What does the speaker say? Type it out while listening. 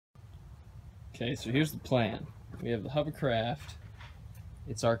Okay, so here's the plan. We have the Hovercraft.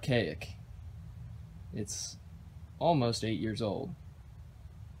 It's archaic. It's almost 8 years old.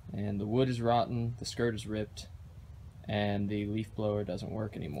 And the wood is rotten, the skirt is ripped, and the leaf blower doesn't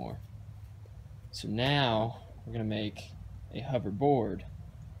work anymore. So now we're going to make a hoverboard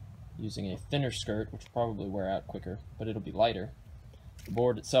using a thinner skirt, which will probably wear out quicker, but it'll be lighter. The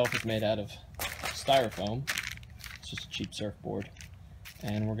board itself is made out of styrofoam. It's just a cheap surfboard.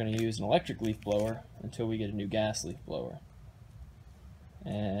 And we're going to use an electric leaf blower until we get a new gas leaf blower.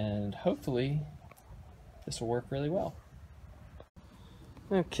 And hopefully this will work really well.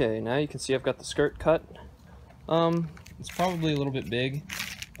 Okay, now you can see I've got the skirt cut. It's probably a little bit big,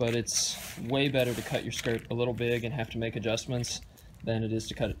 but it's way better to cut your skirt a little big and have to make adjustments than it is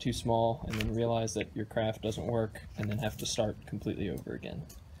to cut it too small and then realize that your craft doesn't work and then have to start completely over again.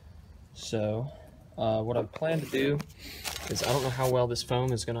 So what I plan to do is, I don't know how well this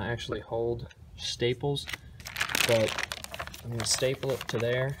foam is going to actually hold staples, but I'm going to staple it to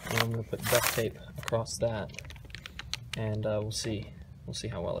there, and I'm going to put duct tape across that, and we'll see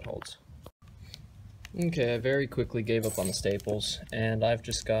how well it holds. Okay, I very quickly gave up on the staples, and I've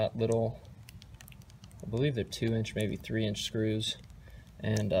just got little, I believe they're 2-inch, maybe 3-inch screws,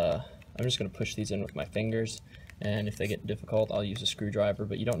 and I'm just going to push these in with my fingers, and if they get difficult I'll use a screwdriver,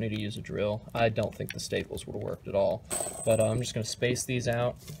 but you don't need to use a drill. I don't think the staples would have worked at all, but I'm just going to space these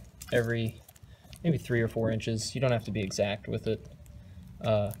out every maybe 3 or 4 inches. You don't have to be exact with it.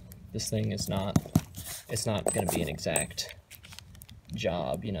 This thing is not, it's not going to be an exact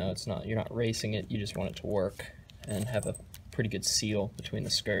job, you know, you're not racing it, you just want it to work and have a pretty good seal between the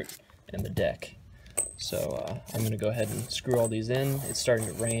skirt and the deck. So I'm going to go ahead and screw all these in. It's starting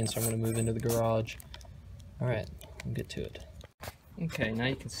to rain, so I'm going to move into the garage. Alright, we'll get to it. Okay, now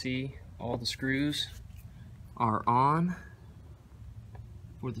you can see all the screws are on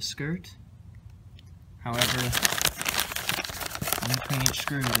for the skirt. However, in between each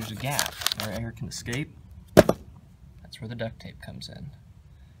screw there's a gap where air can escape. That's where the duct tape comes in.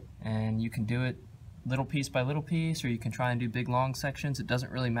 And you can do it little piece by little piece, or you can try and do big long sections. It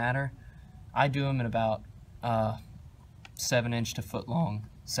doesn't really matter. I do them in about 7-inch to foot long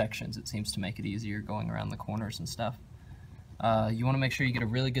sections. It seems to make it easier going around the corners and stuff. You want to make sure you get a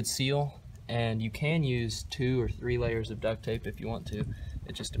really good seal, and you can use 2 or 3 layers of duct tape if you want to.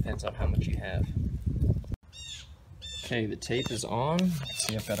 It just depends on how much you have. Okay, the tape is on.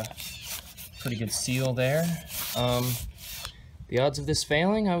 See, I've got a pretty good seal there. The odds of this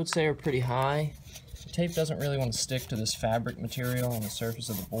failing, I would say, are pretty high. The tape doesn't really want to stick to this fabric material on the surface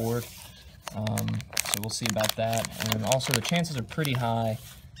of the board, so we'll see about that. And also, the chances are pretty high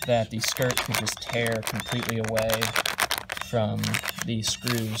that the skirt could just tear completely away from the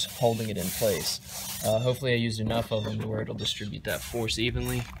screws holding it in place. Hopefully I used enough of them to where it'll distribute that force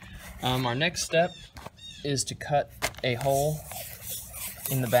evenly. Our next step is to cut a hole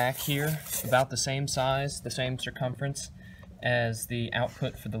in the back here, about the same size, the same circumference as the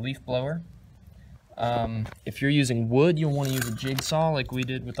output for the leaf blower. If you're using wood, you'll want to use a jigsaw like we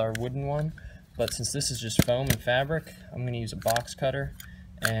did with our wooden one, but since this is just foam and fabric, I'm going to use a box cutter,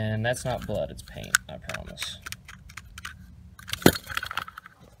 and that's not blood, it's paint, I promise.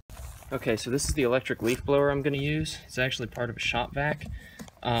 Okay, so this is the electric leaf blower I'm going to use. It's actually part of a shop vac.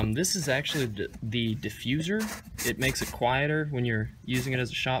 This is actually the diffuser. It makes it quieter when you're using it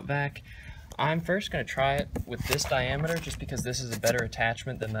as a shop vac. I'm first going to try it with this diameter just because this is a better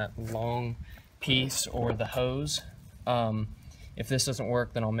attachment than that long piece or the hose. If this doesn't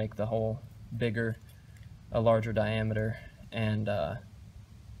work, then I'll make the hole bigger, a larger diameter, and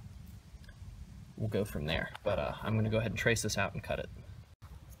we'll go from there. But I'm going to go ahead and trace this out and cut it.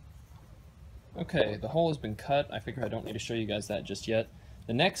 Okay, the hole has been cut. I figure I don't need to show you guys that just yet.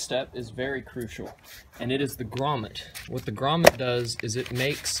 The next step is very crucial, and it is the grommet. What the grommet does is it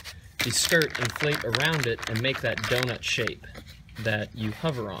makes the skirt inflate around it and make that donut shape that you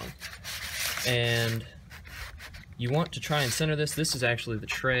hover on. And you want to try and center this. This is actually the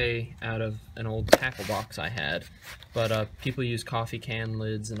tray out of an old tackle box I had, but people use coffee can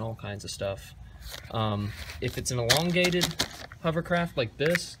lids and all kinds of stuff. If it's an elongated hovercraft like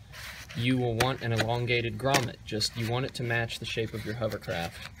this, you will want an elongated grommet. You want it to match the shape of your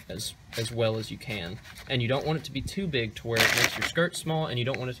hovercraft as well as you can. And you don't want it to be too big to where it makes your skirt small, and you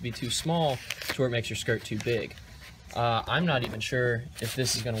don't want it to be too small to where it makes your skirt too big. I'm not even sure if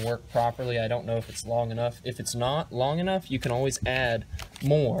this is going to work properly. I don't know if it's long enough. If it's not long enough, you can always add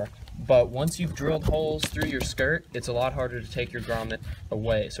more. But once you've drilled holes through your skirt, it's a lot harder to take your grommet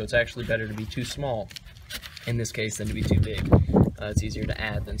away. So it's actually better to be too small in this case than to be too big. It's easier to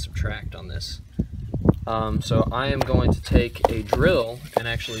add than subtract on this. So I am going to take a drill and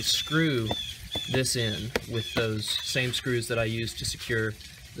actually screw this in with those same screws that I used to secure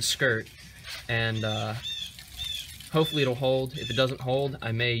the skirt, and hopefully it'll hold. If it doesn't hold,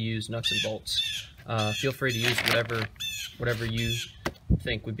 I may use nuts and bolts. Feel free to use whatever you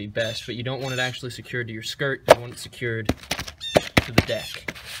think would be best, but you don't want it actually secured to your skirt. You want it secured to the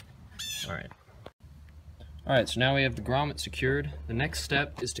deck. Alright, so now we have the grommet secured. The next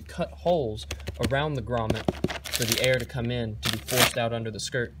step is to cut holes around the grommet for the air to come in, to be forced out under the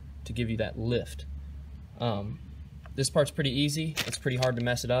skirt to give you that lift. This part's pretty easy. It's pretty hard to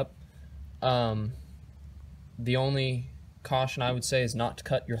mess it up. The only caution I would say is not to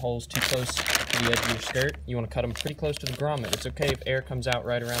cut your holes too close to the edge of your skirt. You want to cut them pretty close to the grommet. It's okay if air comes out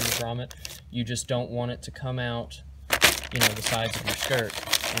right around the grommet. You just don't want it to come out, the sides of your skirt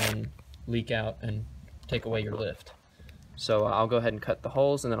and leak out and take away your lift. So I'll go ahead and cut the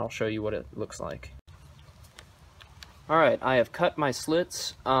holes, and then I'll show you what it looks like. Alright, I have cut my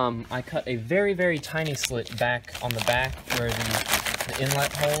slits. I cut a very, very tiny slit back on the back where the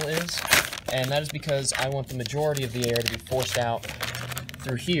inlet hole is, and that is because I want the majority of the air to be forced out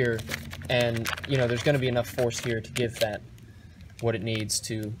through here, and there's going to be enough force here to give that what it needs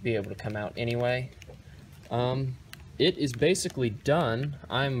to be able to come out anyway. It is basically done.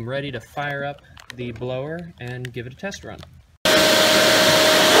 I'm ready to fire up the blower and give it a test run. So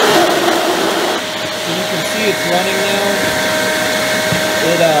you can see it's running now.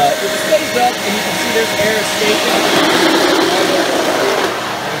 It stays up, and you can see there's air escaping.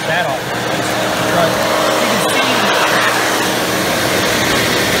 There's that off. You can see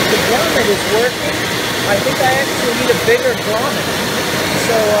the grommet is working. I think I actually need a bigger grommet.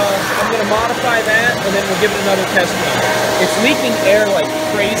 So I'm going to modify that, and then we'll give it another test run. It's leaking air like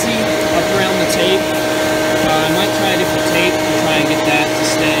crazy up around the tape. I might try a different tape to try and get that to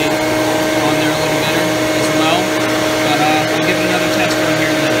stay on there a little better as well. But I'll give it another test run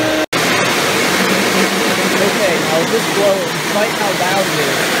here in a minute. Okay, now this blower, despite how loud it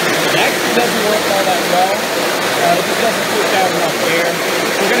is, it actually doesn't work all that well. It just doesn't push out enough air.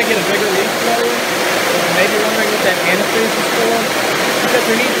 We're going to get a bigger leaf blower. You may be wondering what that antifreeze is for. Because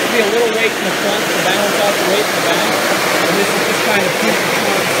there needs to be a little weight in the front to balance out the weight in the back. And this is just kind of proof of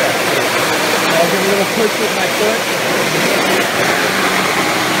concept. I'll give a little push with my foot.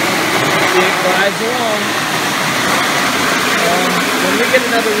 See, it glides along. When we get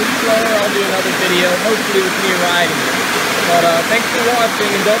another leaf blower, I'll do another video, hopefully with me riding it. But thanks for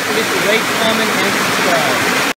watching, and don't forget to rate, comment, and subscribe.